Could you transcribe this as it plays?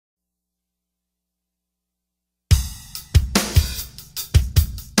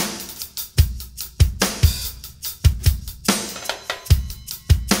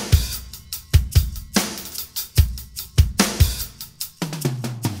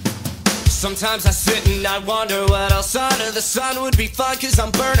Sometimes I sit and I wonder what else under the sun would be fun. Cause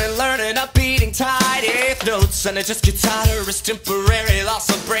I'm burning, learning, up beating tight eighth notes, and it just gets hotter. It's temporary loss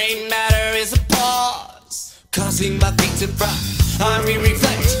of brain matter is a pause, causing my feet to fry. I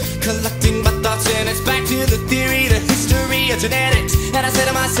re-reflect, collecting my thoughts, and it's back to the theory, the history of genetics. And I say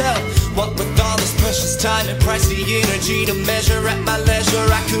to myself, what with all this precious time and pricey energy to measure at my leisure,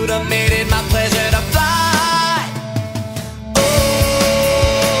 I could have made it my pleasure to fly.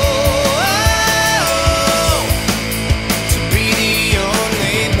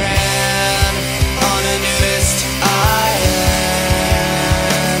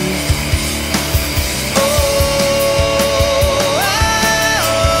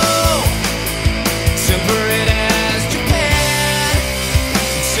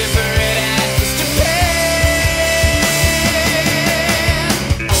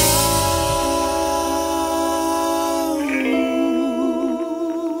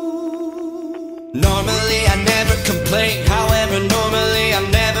 Normally I never complain, however normally I'm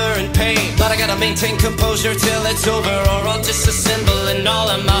never in pain. But I gotta maintain composure till it's over, or I'll disassemble. And all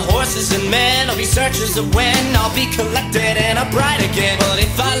of my horses and men will be searchers of when I'll be collected and upright again. But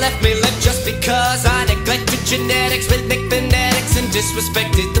if I left me live just because I neglected genetics, rhythmic phonetics, and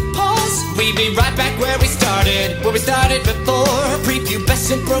disrespected the pulse, we'd be right back where we started before.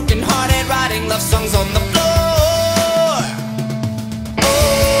 Prepubescent, broken hearted, writing love songs on the floor.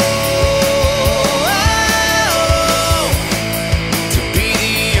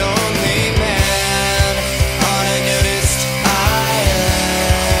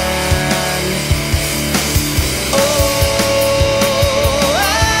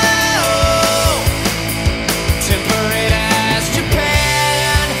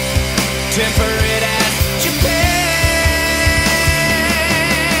 Temperate as Japan.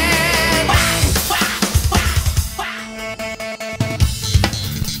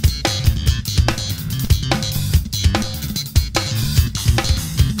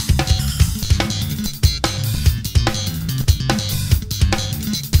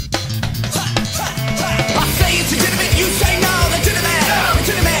 I say it's legitimate, you say no, legitimate,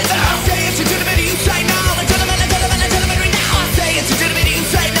 legitimate. I say it's legitimate, you say no, legitimate, legitimate, legitimate. Right now I say it's legitimate, you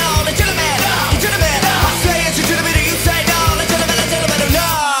say no, legitimate, legitimate. I say it's legitimate, you say no, legitimate, legitimate. No.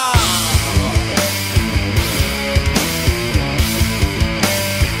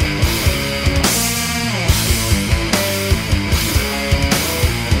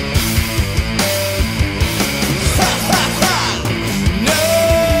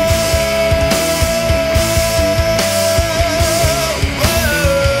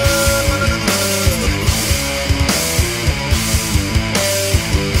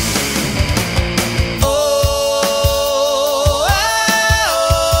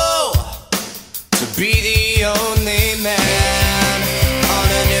 Be the only